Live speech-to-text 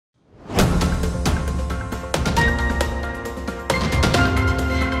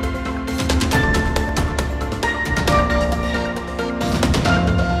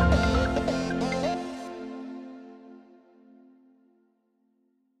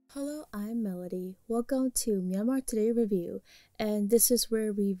Hello, I'm Melody. Welcome to Myanmar Today Review, and this is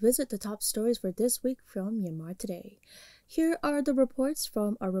where we visit the top stories for this week from Myanmar Today. Here are the reports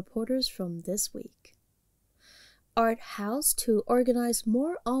from our reporters from this week. Art House to organize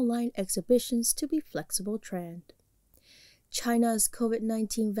more online exhibitions to be flexible trend. China's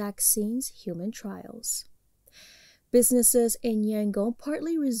COVID-19 vaccines human trials. Businesses in Yangon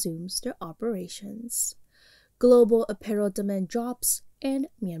partly resumes their operations. Global apparel demand drops and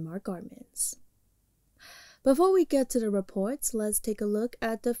Myanmar Garments. Before we get to the reports, let's take a look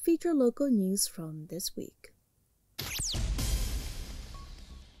at the featured local news from this week.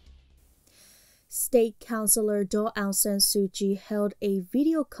 State Councillor Do Aung San Suu Kyi held a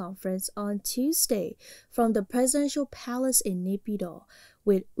video conference on Tuesday from the presidential palace in Naypyidaw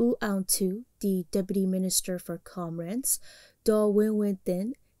with U Aung Tu, the Deputy Minister for Commerce, Do Win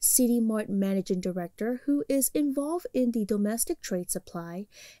Thin, City Mart Managing Director who is involved in the domestic trade supply,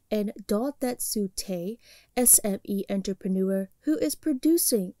 and Do That Su Tay, SME entrepreneur who is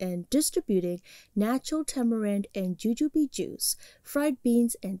producing and distributing natural tamarind and jujube juice, fried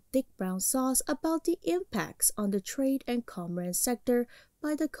beans, and thick brown sauce about the impacts on the trade and commerce sector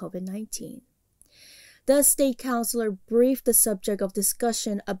by the COVID-19. The state councillor briefed the subject of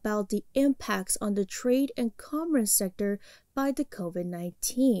discussion about the impacts on the trade and commerce sector by the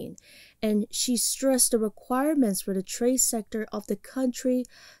COVID-19, and she stressed the requirements for the trade sector of the country,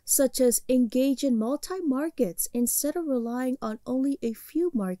 such as engage in multi-markets instead of relying on only a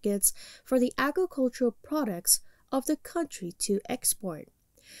few markets for the agricultural products of the country to export.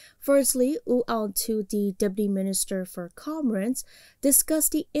 Firstly, U Aung Tu, the Deputy Minister for Commerce,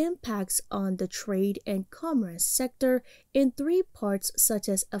 discussed the impacts on the trade and commerce sector in three parts, such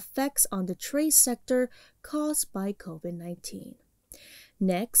as effects on the trade sector caused by COVID-19.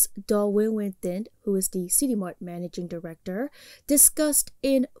 Next, Do Win Thin, who is the City Mart Managing Director, discussed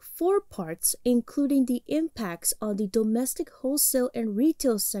in four parts, including the impacts on the domestic wholesale and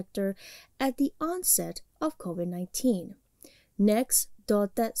retail sector at the onset of COVID-19. Next, Do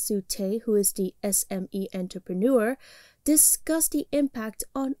That Su Tay, who is the SME entrepreneur, discussed the impact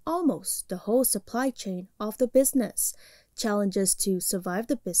on almost the whole supply chain of the business, challenges to survive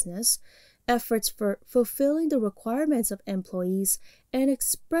the business, efforts for fulfilling the requirements of employees, and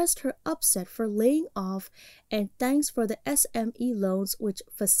expressed her upset for laying off and thanks for the SME loans which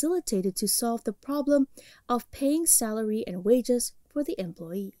facilitated to solve the problem of paying salary and wages for the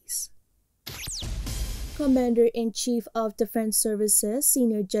employees. Commander-in-Chief of Defense Services,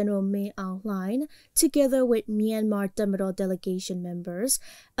 Senior General Min Aung Hlaing, together with Myanmar Damodar delegation members,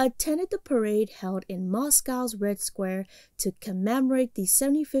 attended the parade held in Moscow's Red Square to commemorate the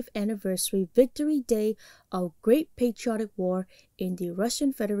 75th anniversary Victory Day of Great Patriotic War in the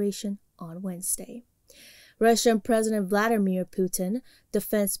Russian Federation on Wednesday. Russian President Vladimir Putin,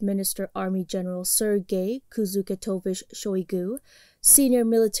 Defense Minister Army General Sergei Kuzuketovich Shoigu, senior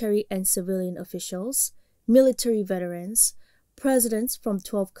military and civilian officials, military veterans, presidents from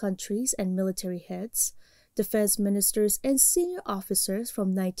 12 countries and military heads, defense ministers and senior officers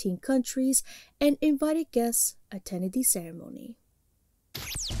from 19 countries, and invited guests attended the ceremony.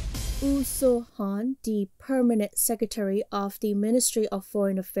 U So-han, the permanent secretary of the Ministry of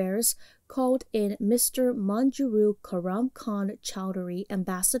Foreign Affairs, called in Mr. Manjuru Karam Khan Chowdhury,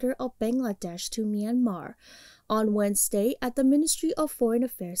 ambassador of Bangladesh to Myanmar, on Wednesday at the Ministry of Foreign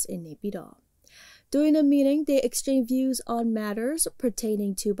Affairs in Naypyidaw. During the meeting, they exchanged views on matters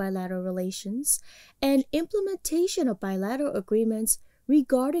pertaining to bilateral relations and implementation of bilateral agreements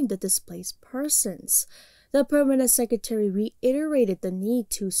regarding the displaced persons. The permanent secretary reiterated the need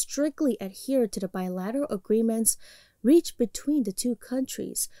to strictly adhere to the bilateral agreements reached between the two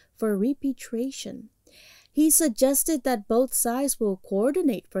countries for repatriation. He suggested that both sides will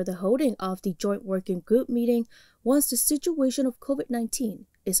coordinate for the holding of the Joint Working Group meeting once the situation of COVID-19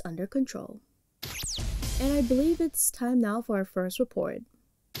 is under control. And I believe it's time now for our first report.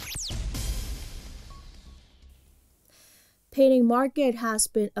 Painting market has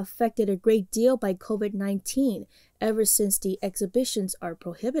been affected a great deal by COVID-19 ever since the exhibitions are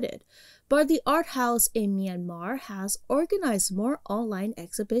prohibited, but the art house in Myanmar has organized more online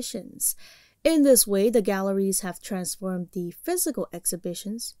exhibitions. In this way, the galleries have transformed the physical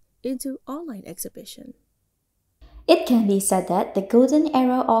exhibitions into online exhibition. It can be said that the golden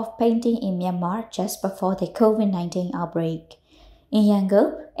era of painting in Myanmar just before the COVID-19 outbreak. In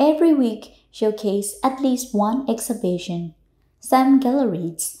Yangon, every week showcase at least one exhibition. Some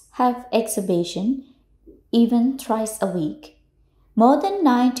galleries have exhibition even thrice a week. More than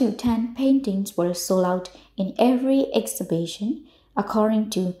 9 to 10 paintings were sold out in every exhibition, according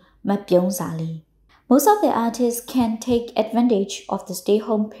to Mapyong Zali. Most of the artists can take advantage of the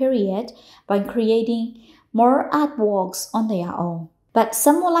stay-home period by creating more artworks on their own. But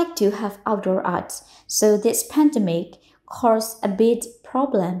some would like to have outdoor arts, so this pandemic caused a big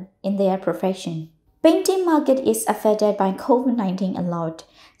problem in their profession. Painting market is affected by COVID-19 a lot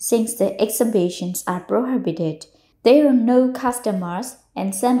since the exhibitions are prohibited. There are no customers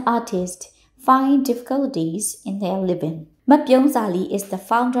and some artists find difficulties in their living. Mapyong Zali is the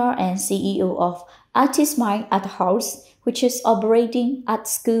founder and CEO of Artist Mind Art House, which is operating art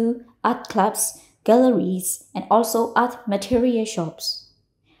school, art clubs, galleries, and also art material shops.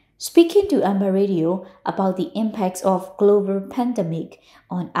 Speaking to Amber Radio about the impacts of global pandemic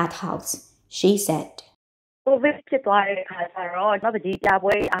on art house, she said, COVID ဖြစ်သွားတဲ့အခါကျတော့ပကြီးပြ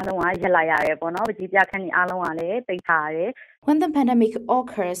ပွဲအားလုံးကရပ်လိုက်ရတယ်ပေါ့နော်ပကြီးပြခန်းကြီးအားလုံးကလည်းပိတ်ထားရတယ် When the pandemic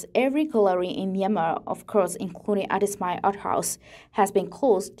occurs, every gallery in Myanmar, of course including Artist My Art House, has been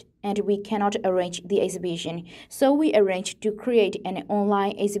closed and we cannot arrange the exhibition. So we arranged to create an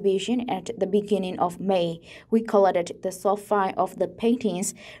online exhibition at the beginning of May. We collected the soft file of the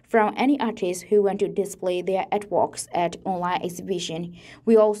paintings from any artist who want to display their artworks at online exhibition.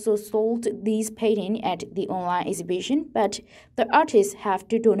 We also sold these paintings at the online exhibition, but the artists have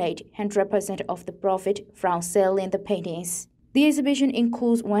to donate 100% of the profit from selling the paintings. The exhibition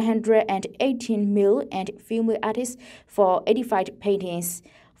includes 118 male and female artists for 85 paintings.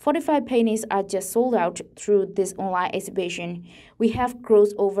 45 paintings are just sold out through this online exhibition. We have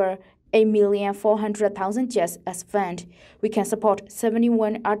grossed over 8,400,000 just as fund. We can support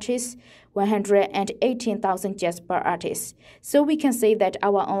 71 artists, 118,000 just per artist. So we can say that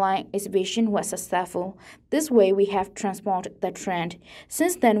our online exhibition was successful. This way we have transformed the trend.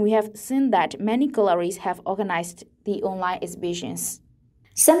 Since then we have seen that many galleries have organized the online exhibitions.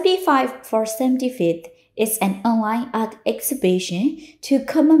 75 for 75th is an online art exhibition to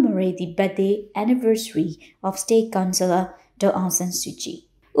commemorate the birthday anniversary of State Councillor Daw Aung San Suu Kyi.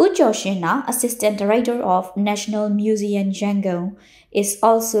 U Joshina, Assistant Director of National Museum Yangon, is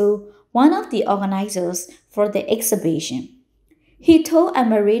also one of the organizers for the exhibition. He told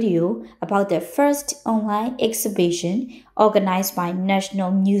Myanmar Radio about the first online exhibition organized by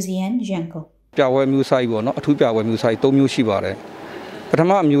National Museum Yangon. ပြပွဲမျိုးဆိုင်ပေါ့နော်အထူးပြပွဲမျိုးဆိုင်၃မျိုးရှိပါတယ်ပထ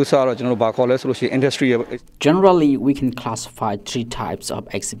မအမျိုးအစားတော့ကျွန်တော်တို့ဘာခေါ်လဲဆိုလို့ရှိရင် industry Generally we can classify three types of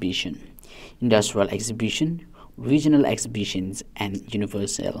exhibition: industrial exhibition, regional exhibitions, and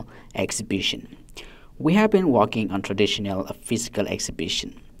universal exhibition. We have been working on traditional physical exhibition.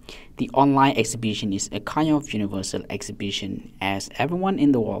 The online exhibition is a kind of universal exhibition as everyone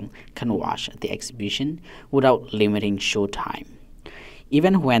in the world can watch the exhibition without limiting show time.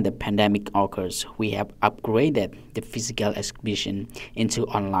 Even when the pandemic occurs, we have upgraded the physical exhibition into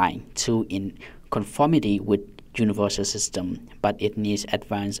online to in conformity with universal system, but it needs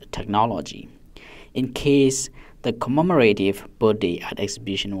advanced technology. In case the commemorative birthday art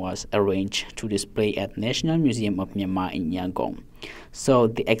exhibition was arranged to display at National Museum of Myanmar in Yangon. So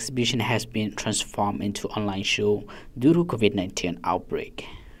the exhibition has been transformed into online show due to COVID-19 outbreak.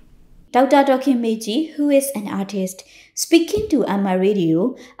 Dr. Dokin Meiji, who is an artist, speaking to Myanmar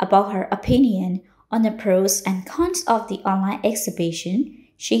Radio about her opinion on the pros and cons of the online exhibition,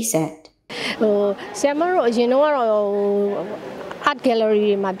 she said, art gallery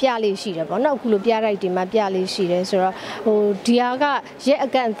တွေမှာပြလေးရှိတယ်ပေါ့နော်အခုလိုပြရိုက်တွေမှာပြလေးရှိတယ်ဆိုတော့ဒီဟာကရက်အ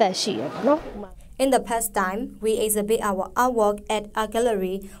ကန့်အသတ်ရှိတယ်ပေါ့နော် In the past time, we exhibit our artwork at a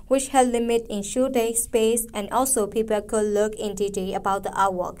gallery which had limit in shooting space and also people could look in detail about the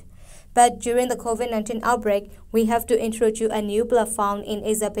artwork. But during the COVID-19 outbreak, we have to introduce a new platform in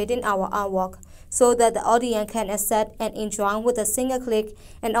exhibiting our artwork so that the audience can access and enjoy with a single click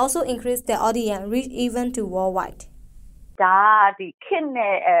and also increase the audience reach even to worldwide. ဒါဒီခေတ်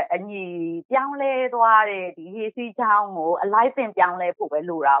နဲ့အညီပြောင်းလဲသွားတဲ့ဒီဟေးစီးချောင်းကိုအလိုက်ပင်ပြောင်းလဲဖို့ပဲ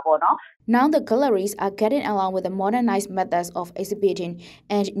လိုတာပေါ့နော် Now the galleries are getting along with the modernized methods of exhibiting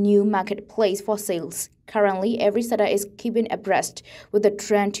and new marketplace for sales. Currently, every seller is keeping abreast with the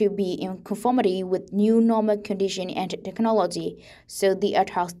trend to be in conformity with new normal condition and technology, so the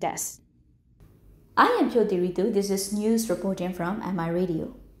art house does. I am Pyotiritu. This is news reporting from Myanmar Radio.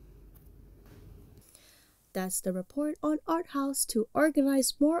 That's the report on Art House to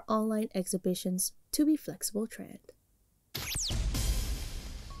organize more online exhibitions to be flexible trend.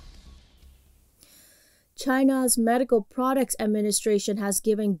 China's Medical Products Administration has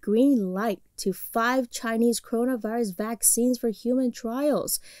given green light to 5 Chinese coronavirus vaccines for human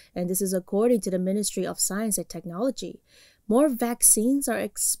trials, and this is according to the Ministry of Science and Technology. More vaccines are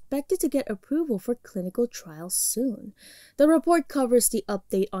expected to get approval for clinical trials soon. The report covers the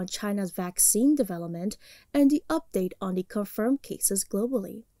update on China's vaccine development and the update on the confirmed cases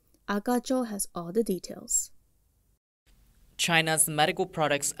globally. Agacho has all the details. China's Medical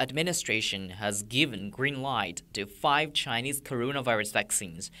Products Administration has given green light to 5 Chinese coronavirus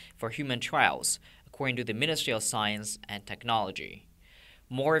vaccines for human trials, according to the Ministry of Science and Technology.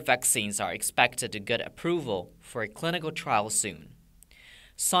 More vaccines are expected to get approval for a clinical trial soon.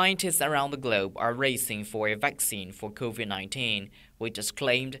 Scientists around the globe are racing for a vaccine for COVID-19, which has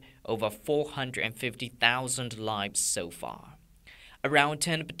claimed over 450,000 lives so far. Around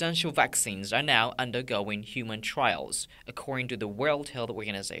 10 potential vaccines are now undergoing human trials, according to the World Health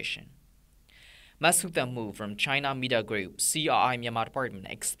Organization. Masuda Mu from China Media Group CRI Myanmar Department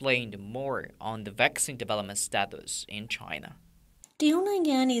explained more on the vaccine development status in China. တရုတ်နိုင်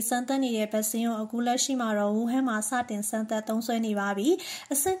ငံကနေစမ်းသပ်နေတဲ့ဗက်ဆင်းကိုအခုလက်ရှိမှာတော့ဝူဟန်မှာစတင်စမ်းသပ်သုံးစွဲနေပါပြီ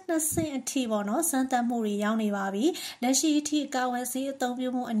။အဆင့်2ဆင့်အထိပေါ့နော်စမ်းသပ်မှုတွေရောက်နေပါပြီ။လက်ရှိအထိကာဝယ်ဆေးအသုံးပြု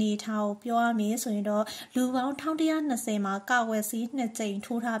မှုအနေအထားကိုပြောရမယ်ဆိုရင်တော့လူပေါင်း1120မှာကာဝယ်ဆေး2ကြိမ်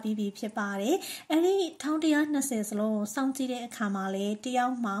ထိုးထားပြီးပြီဖြစ်ပါတယ်။အဲဒီ1120စလုံးကိုစောင့်ကြည့်တဲ့အခါမှာလည်းတယော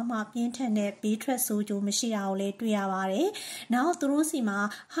က်မှပြင်းထန်တဲ့ဘေးထွက်ဆိုးကျိုးမရှိတာကိုလည်းတွေ့ရပါတယ်။နောက်သူတို့စီမှာ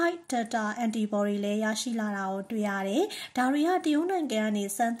high titer antibody လည်းရရှိလာတာကိုတွေ့ရတယ်။ဒါတွေကတရုတ်နိုင်ငံကနေ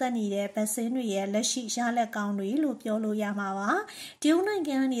စမ်းသပ်နေတဲ့ဗက်ဆင်းတွေရဲ့လက်ရှိရလဒ်ကောင်းတွေလို့ပြောလို့ရမှာပါ။တရုတ်နိုင်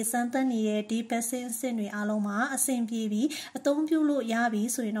ငံကနေစမ်းသပ်နေတဲ့ဒီဗက်ဆင်းအဆင့်တွေအားလုံးမှာအဆင်ပြေပြီးအသုံးပြုလို့ရပြီ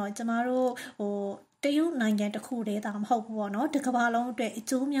ဆိုရင်တော့ကျမတို့တရုတ်နိုင်ငံတစ်ခုတည်းသာမဟုတ်ဘူးပေါ့နော်တစ်ကမ္ဘာလုံးအတွက်အ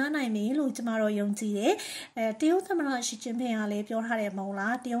ကျိုးများနိုင်ပြီလို့ကျမတို့ယုံကြည်တယ်တရုတ်သမ္မတရှီကျင်းပင်ကလည်းပြောထားတယ်မဟုတ်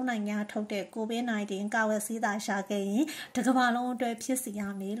လားတရုတ်နိုင်ငံထုတ်တဲ့ COVID-19 ကာဝယ်ဆေးသာရှာခဲ့ရင်တစ်ကမ္ဘာလုံးအတွက်ဖြစ်စီရ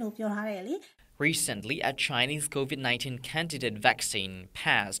မယ်လို့ပြောထားတယ်လေ Recently, a Chinese COVID-19 candidate vaccine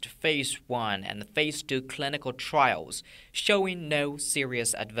passed Phase 1 and Phase 2 clinical trials, showing no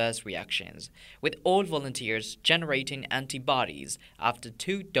serious adverse reactions, with all volunteers generating antibodies after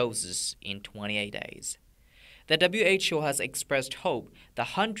 2 doses in 28 days. The WHO has expressed hope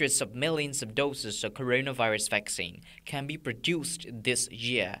that hundreds of millions of doses of coronavirus vaccine can be produced this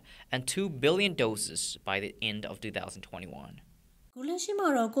year and 2 billion doses by the end of 2021. ခုလက်ရှိမှာ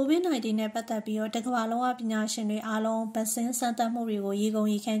တော့ COVID-19 နဲ့ပတ်သက်ပြီးတော့တကမ္ဘာလုံးကပညာရှင်တွေအားလုံးဗက်ဆင်းစမ်းသပ်မှုတွေကိုရေကုန်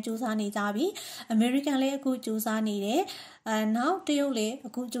ရေခမ်းစူးစမ်းနေကြပြီ။ American လည်းအခုစူးစမ်းနေတယ်။နောက်တရုတ်လည်း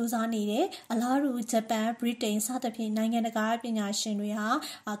အခုစူးစမ်းနေတယ်။အလားတူဂျပန်၊ဗြိတိန်စသဖြင့်နိုင်ငံတကာပညာရှင်တွေဟာ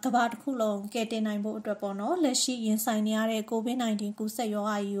ကမ္ဘာတစ်ခုလုံးကယ်တင်နိုင်ဖို့အတွက်ပေါ့နော်။လက်ရှိရင်ဆိုင်နေရတဲ့ COVID-19 ကူးစက်ရော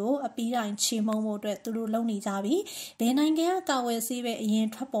ဂါကြီးကိုအပြီးတိုင်ချေမှုန်းဖို့အတွက်သူတို့လုပ်နေကြပြီ။ဘယ်နိုင်ငံကကာဝယ်ဆေးပဲအရင်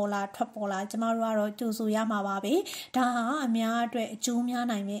ထွက်ပေါ်လာကျမတို့ကတော့ကြိုဆိုရမှာပါပဲ။ဒါဟာအများအတွက်အကျိုးများ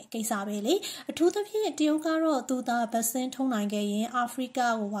နိုင်တဲ့ကိစ္စပဲလေအထူးသဖြင့်တရုတ်ကတော့သူသာဗက်ဆင်းထုံနိုင်ခဲ့ရင်အာဖရိက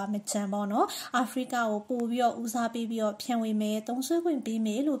ကိုပါမချန်ပေါ့နော်အာဖရိကကိုပို့ပြီးတော့ဦးစားပေးပြီးတော့ဖြန့်ဝေမယ်သုံးစွဲခွင့်ပေးမ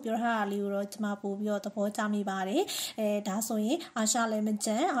ယ်လို့ပြောထားတာလေးကိုတော့ကျွန်မပို့ပြီးတော့သဘောကျမိပါတယ်ဒါဆိုရင်အာရှလည်းမချ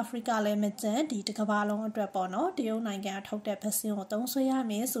န်အာဖရိကလည်းမချန်ဒီတစ်ကမ္ဘာလုံးအတွက်ပေါ့နော်တရုတ်နိုင်ငံထုတ်တဲ့ဗက်ဆင်းကိုသုံးစွဲရ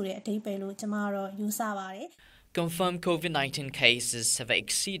မယ်ဆိုတဲ့အဓိပ္ပာယ်လို့ကျွန်မကတော့ယူဆပါတယ် Confirmed COVID-19 cases have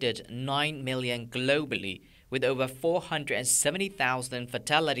exceeded 9 million globally, with over 470,000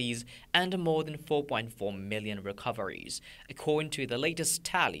 fatalities and more than 4.4 million recoveries, according to the latest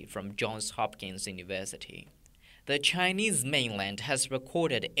tally from Johns Hopkins University. The Chinese mainland has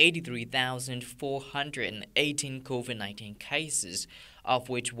recorded 83,418 COVID-19 cases, of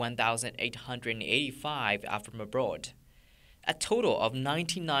which 1,885 are from abroad. A total of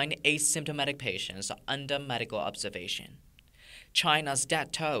 99 asymptomatic patients are under medical observation. China's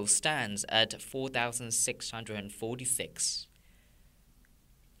death toll stands at 4,646.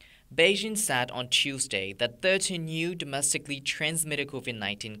 Beijing said on Tuesday that 13 new domestically transmitted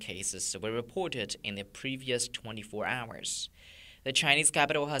COVID-19 cases were reported in the previous 24 hours. The Chinese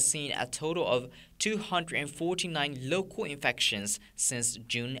capital has seen a total of 249 local infections since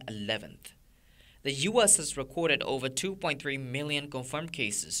June 11th. The U.S. has recorded over 2.3 million confirmed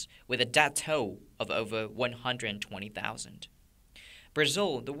cases, with a death toll of over 120,000.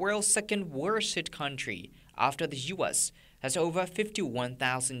 Brazil, the world's second worst-hit country after the U.S., has over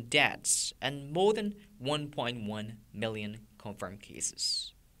 51,000 deaths and more than 1.1 million confirmed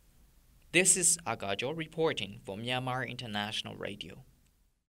cases. This is Agajo reporting for Myanmar International Radio.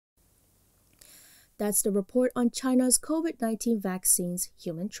 That's the report on China's COVID-19 vaccines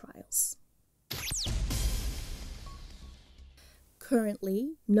human trials.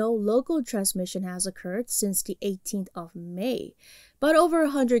 Currently, no local transmission has occurred since the 18th of May, but over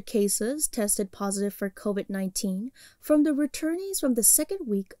 100 cases tested positive for COVID-19 from the returnees from the second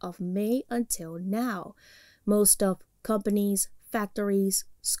week of May until now. Most of companies, factories,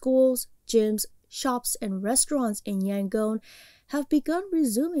 schools, gyms, shops, and restaurants in Yangon have begun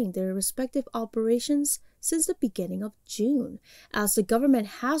resuming their respective operations since the beginning of June, as the government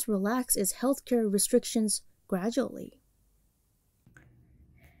has relaxed its healthcare restrictions gradually.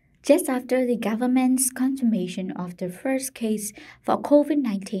 Just after the government's confirmation of the first case for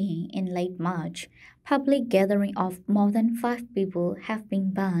COVID-19 in late March, public gathering of more than 5 people have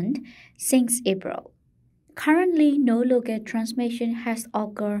been banned since April. Currently, no local transmission has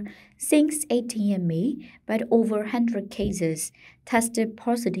occurred since 18 May, but over 100 cases tested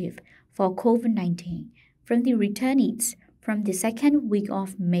positive for COVID-19 from the returnees from the second week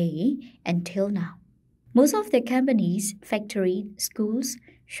of May until now. Most of the companies, factories, schools,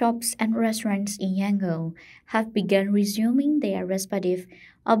 shops, and restaurants in Yangon have begun resuming their respective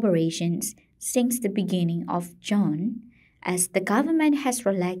operations since the beginning of June, as the government has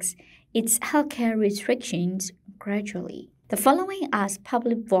relaxed its healthcare restrictions gradually. The following are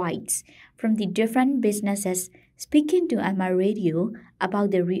public voices from the different businesses speaking to Myanmar Radio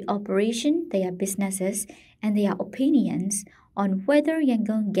about the reoperation their businesses and their opinions on whether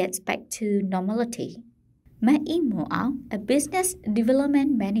Yangon gets back to normality. Ma'imo, a business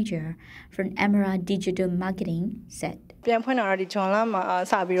development manager from Emerald Digital Marketing, said. ပြန်ဖွင့်တာတော့ဒီဂျွန်လမှာ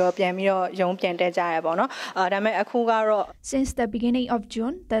စပြီးတော့ပြန်ပြီးတော့ရုံးပြန်တက်ကြရပေါ့နော်ဒါပေမဲ့အခုကတော့ Since the beginning of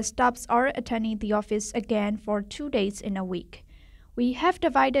June, the staffs are attending the office again for 2 days in a week. We have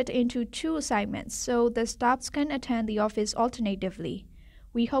divided into 2 assignments so the staffs can attend the office alternatively.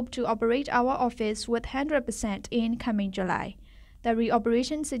 We hope to operate our office with 100% in coming July. The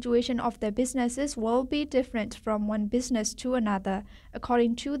reoperation situation of the businesses will be different from one business to another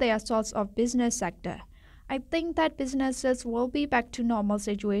according to their sorts of business sector. I think that businesses will be back to normal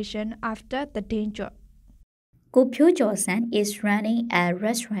situation after the danger. Ko Pyo Jo-san is running a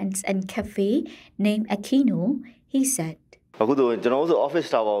restaurant and cafe named Aquino. He said. အခုတော့ကျွန်တော်တို့ office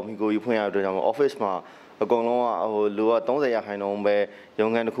staff ကိုမိကိုကြီးဖွင့်ရတဲ့ကြောင့် office မှာအကုန်လုံးကဟိုလူက30ရာခိုင်နှုန်းပဲ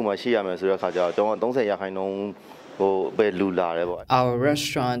ရုံးခန်းတစ်ခုမှာရှိရမယ်ဆိုတဲ့အခါကျတော့ကျွန်တော်30ရာခိုင်နှုန်း Our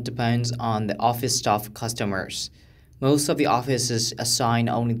restaurant depends on the office staff customers. Most of the offices assign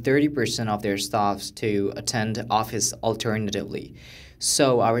only 30% of their staffs to attend office alternatively,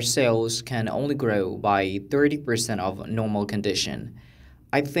 so our sales can only grow by 30% of normal condition.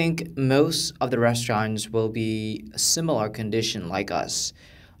 I think most of the restaurants will be a similar condition like us.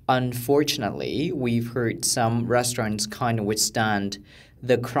 Unfortunately, we've heard some restaurants can't withstand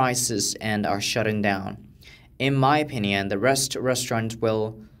the crisis and are shutting down. In my opinion, the restaurants will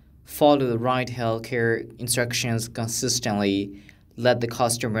follow the right healthcare instructions consistently, let the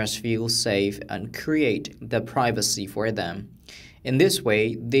customers feel safe, and create the privacy for them. In this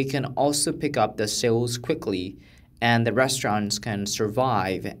way, they can also pick up the sales quickly, and the restaurants can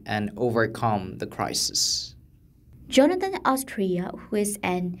survive and overcome the crisis. Jonathan Austria, who is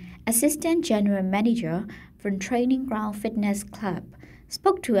an assistant general manager from Training Ground Fitness Club,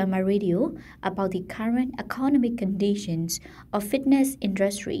 spoke to Myanmar Radio about the current economic conditions of fitness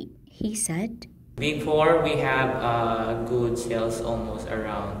industry. He said, Before we have good sales almost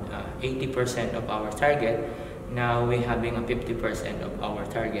around 80% of our target. Now we're having a 50% of our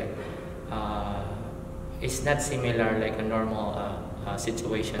target. It's not similar like a normal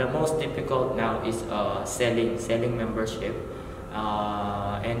situation. The most difficult now is selling membership,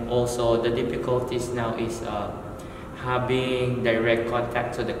 and also the difficulties now is having direct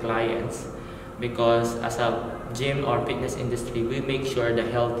contact to the clients, because as a gym or fitness industry, we make sure the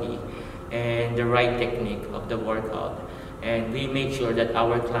healthy and the right technique of the workout, and we make sure that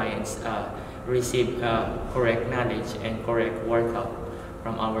our clients receive correct knowledge and correct workout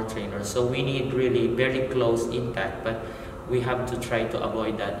from our trainers. So we need really very close contact, but we have to try to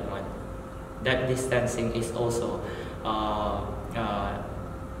avoid that one. That distancing is also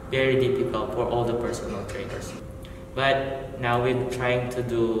very difficult for all the personal trainers. But now we're trying to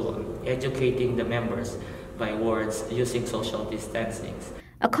do educating the members by words using social distancing.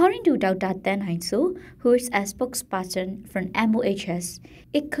 According to Dr. Tan Hainsu, who is a spokesperson from MOHS,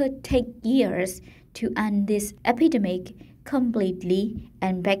 it could take years to end this epidemic completely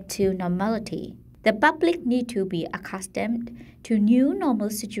and back to normality. The public need to be accustomed to new normal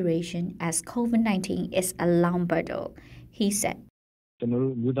situation as COVID-19 is a long battle, he said.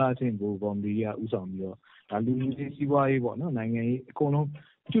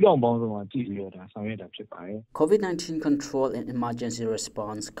 COVID-19 control and emergency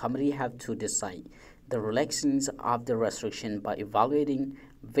response committee have to decide the relaxings of the restriction by evaluating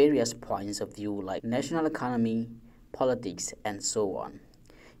various points of view like national economy, politics, and so on.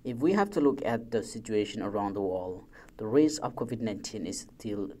 If we have to look at the situation around the world, the risk of COVID-19 is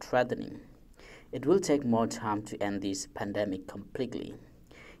still threatening. It will take more time to end this pandemic completely.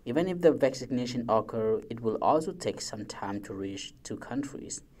 Even if the vaccination occurs, it will also take some time to reach to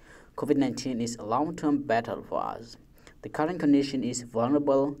countries. COVID-19 is a long-term battle for us. The current condition is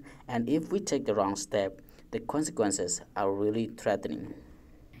vulnerable, and if we take the wrong step, the consequences are really threatening.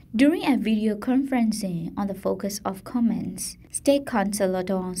 During a video conferencing on the focus of comments, State Councillor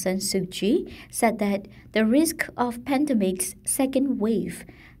Daw Aung San Suu Kyi said that the risk of pandemic's second wave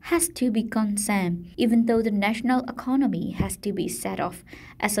has to be concerned, even though the national economy has to be set off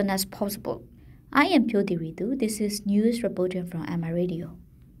as soon as possible. I am Pyoti Ritu. This is news reporting from Myanmar Radio.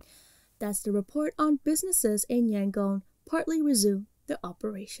 That's the report on businesses in Yangon partly resume their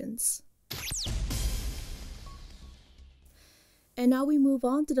operations. And now we move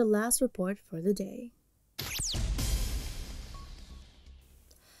on to the last report for the day.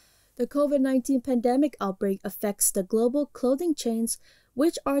 The COVID-19 pandemic outbreak affects the global clothing chains,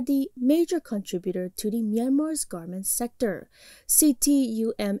 which are the major contributor to the Myanmar's garment sector.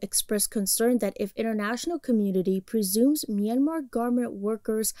 CTUM expressed concern that if international community presumes Myanmar garment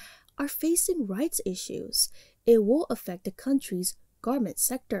workers are facing rights issues, it will affect the country's garment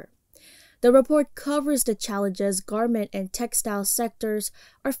sector. The report covers the challenges garment and textile sectors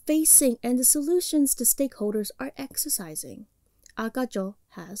are facing and the solutions the stakeholders are exercising. Akajo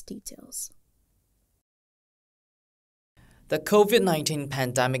has details. The COVID-19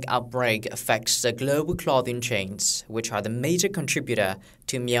 pandemic outbreak affects the global clothing chains, which are the major contributor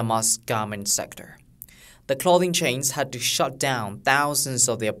to Myanmar's garment sector. The clothing chains had to shut down thousands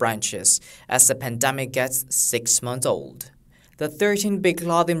of their branches as the pandemic gets 6 months old. The 13 big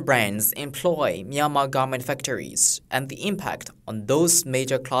clothing brands employ Myanmar garment factories, and the impact on those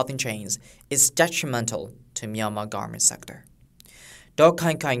major clothing chains is detrimental to Myanmar garment sector. Daw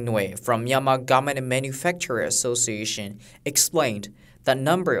Kai Kai Nue from Myanmar Garment Manufacturers Association explained that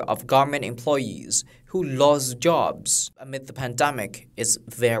number of garment employees who lost jobs amid the pandemic is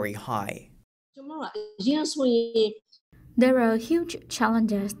very high. There are huge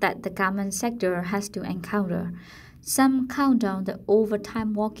challenges that the garment sector has to encounter. Some count down the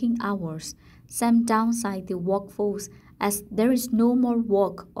overtime working hours, some downsize the workforce as there is no more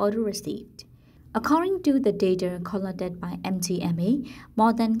work order received. According to the data collected by MGMA,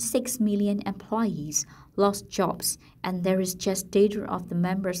 more than 6 million employees lost jobs, and there is just data of the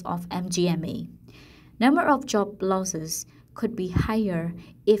members of MGMA. Number of job losses could be higher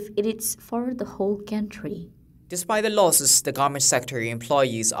if it is for the whole country. Despite the losses the garment sector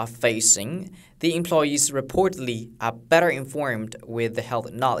employees are facing, the employees reportedly are better informed with the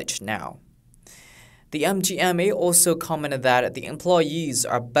health knowledge now. The MGMA also commented that the employees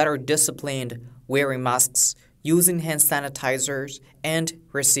are better disciplined, wearing masks, using hand sanitizers, and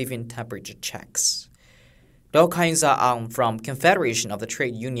receiving temperature checks. Daw Kai Aung from Confederation of the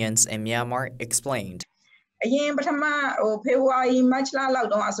Trade Unions in Myanmar explained. အရင်ပထမဖေဖော်ဝါရီမတ်လလောက်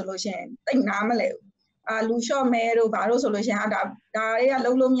တော့ဆိုလို့ရှိရင်တိတ်နားမလဲဘူးလူလျှော့မဲတို့ဘာလို့ဆိုလို့ရှိရင်ဒါတွေက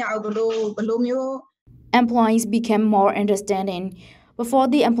လုံးလုံးမရဘူးဘလို့မျိုး Employees became more understanding. Before,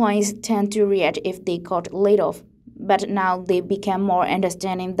 the employees tend to react if they got laid off, but now they became more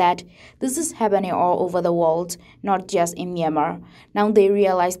understanding that this is happening all over the world, not just in Myanmar. Now they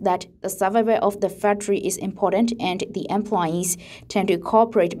realize that the survival of the factory is important and the employees tend to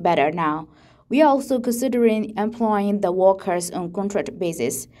cooperate better now. We are also considering employing the workers on contract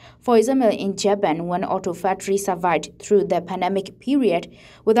basis. For example, in Japan, one auto factory survived through the pandemic period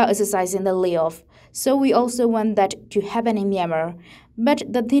without exercising the layoff. So we also want that to happen in Myanmar. But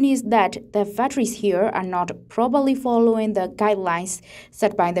the thing is that the factories here are not properly following the guidelines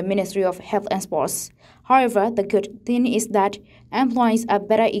set by the Ministry of Health and Sports. However, the good thing is that employees are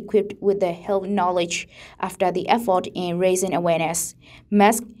better equipped with the health knowledge after the effort in raising awareness.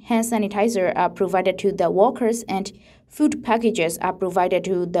 Masks, hand sanitizer are provided to the workers and food packages are provided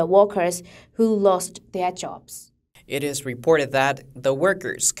to the workers who lost their jobs. It is reported that the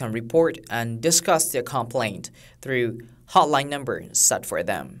workers can report and discuss their complaint through hotline numbers set for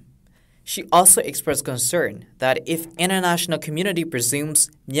them. She also expressed concern that if international community presumes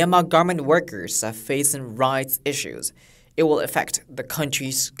Myanmar garment workers are facing rights issues, it will affect the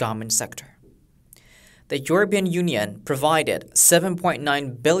country's garment sector. The European Union provided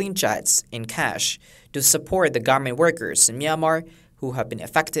 7.9 billion kyats in cash to support the garment workers in Myanmar who have been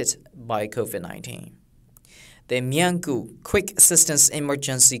affected by COVID-19. The Myangu Quick Assistance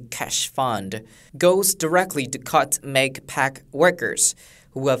Emergency Cash Fund goes directly to cut make-pack workers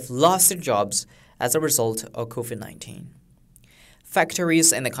who have lost their jobs as a result of COVID-19.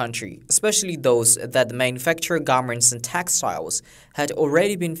 Factories in the country, especially those that manufacture garments and textiles, had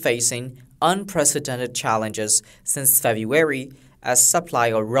already been facing unprecedented challenges since February as supply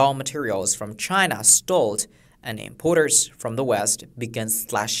of raw materials from China stalled and importers from the West began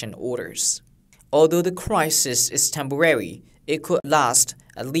slashing orders. Although the crisis is temporary, it could last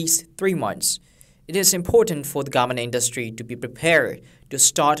at least 3 months. It is important for the garment industry to be prepared to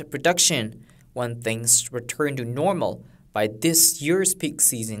start production when things return to normal by this year's peak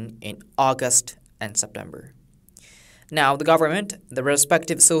season in August and September. Now, the government, the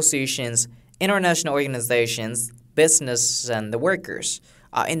respective associations, international organizations, business, and the workers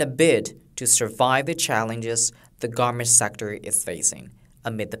are in a bid to survive the challenges the garment sector is facing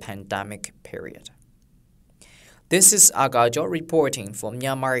amid the pandemic period. This is Agajo reporting for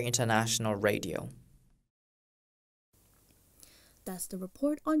Myanmar International Radio. That's the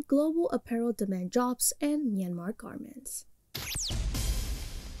report on global apparel demand jobs and Myanmar garments.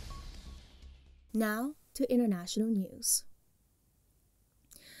 Now to international news.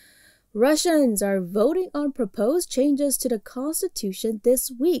 Russians are voting on proposed changes to the constitution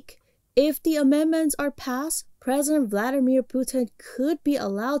this week. If the amendments are passed, President Vladimir Putin could be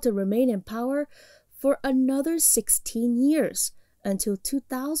allowed to remain in power for another 16 years, until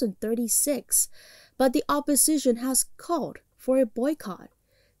 2036. But the opposition has called for a boycott.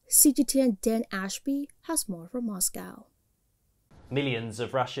 CGTN Dan Ashby has more from Moscow. Millions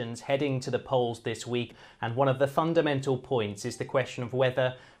of Russians heading to the polls this week, and one of the fundamental points is the question of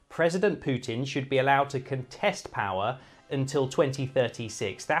whether President Putin should be allowed to contest power until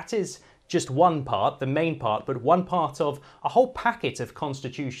 2036. That is just one part, the main part, but one part of a whole packet of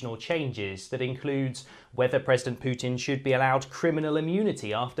constitutional changes that includes whether President Putin should be allowed criminal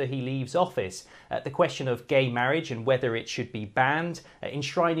immunity after he leaves office, the question of gay marriage and whether it should be banned,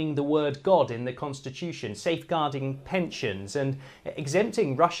 enshrining the word God in the constitution, safeguarding pensions, and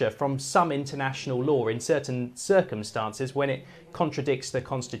exempting Russia from some international law in certain circumstances when it contradicts the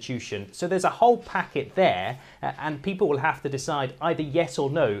constitution. So there's a whole packet there, and people will have to decide either yes or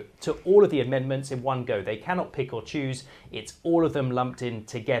no to all of the amendments in one go. They cannot pick or choose. It's all of them lumped in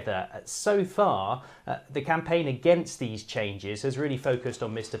together. So far, the campaign against these changes has really focused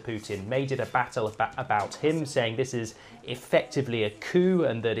on Mr. Putin, made it a battle about him, saying this is effectively a coup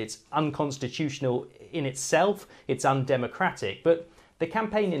and that it's unconstitutional in itself, it's undemocratic. But the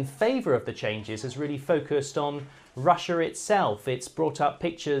campaign in favour of the changes has really focused on Russia itself. It's brought up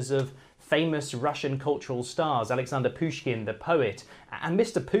pictures of famous Russian cultural stars, Alexander Pushkin, the poet, and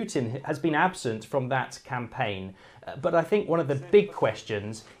Mr. Putin has been absent from that campaign. But I think one of the big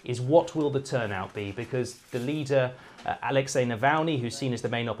questions is what will the turnout be, because the leader, Alexei Navalny, who's seen as the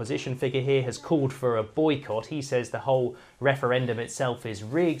main opposition figure here, has called for a boycott. He says the whole referendum itself is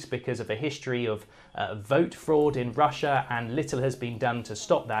rigged because of a history of vote fraud in Russia, and little has been done to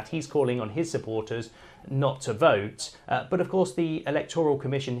stop that. He's calling on his supporters not to vote. But of course the Electoral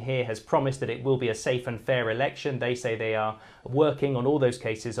Commission here has promised that it will be a safe and fair election. They say they are working on all those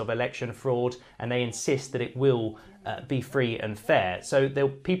cases of election fraud, and they insist that it will be free and fair. So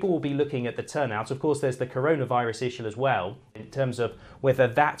people will be looking at the turnout. Of course, there's the coronavirus issue as well, in terms of whether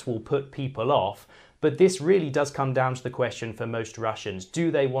that will put people off. But this really does come down to the question for most Russians.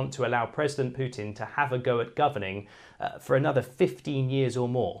 Do they want to allow President Putin to have a go at governing for another 15 years or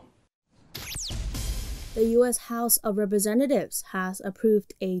more? The U.S. House of Representatives has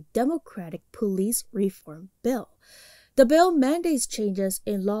approved a Democratic police reform bill. The bill mandates changes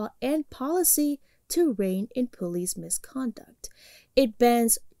in law and policy to rein in police misconduct. It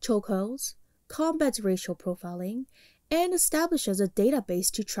bans chokeholds, combats racial profiling, and establishes a database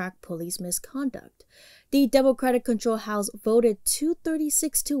to track police misconduct. The Democratic-controlled House voted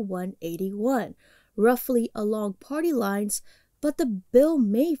 236 to 181, roughly along party lines, but the bill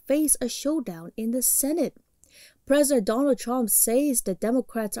may face a showdown in the Senate. President Donald Trump says the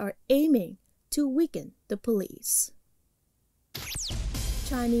Democrats are aiming to weaken the police.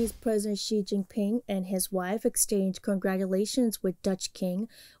 Chinese President Xi Jinping and his wife exchanged congratulations with Dutch King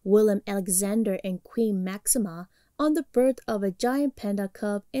Willem Alexander and Queen Maxima on the birth of a giant panda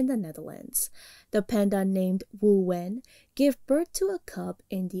cub in the Netherlands. The panda, named Wu Wen, gave birth to a cub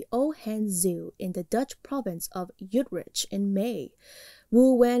in the Old Hen Zoo in the Dutch province of Utrecht in May.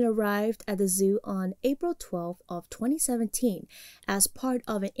 Wu Wen arrived at the zoo on April 12 of 2017 as part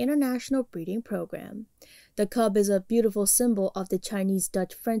of an international breeding program. The cub is a beautiful symbol of the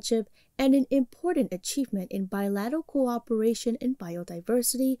Chinese-Dutch friendship and an important achievement in bilateral cooperation in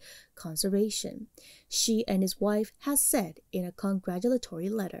biodiversity conservation, Xi and his wife has said in a congratulatory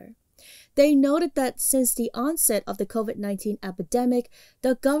letter. They noted that since the onset of the COVID-19 epidemic,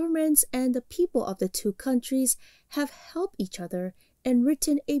 the governments and the people of the two countries have helped each other and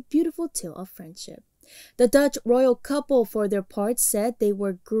written a beautiful tale of friendship. The Dutch royal couple, for their part, said they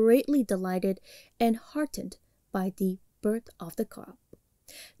were greatly delighted and heartened by the birth of the cub.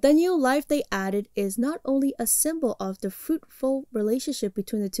 The new life, they added, is not only a symbol of the fruitful relationship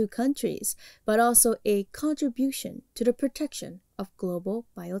between the two countries, but also a contribution to the protection of global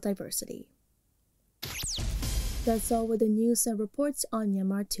biodiversity. That's all with the news and reports on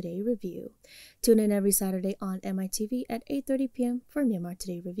Myanmar Today Review. Tune in every Saturday on MITV at 8:30 p.m. for Myanmar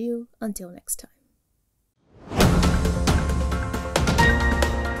Today Review. Until next time.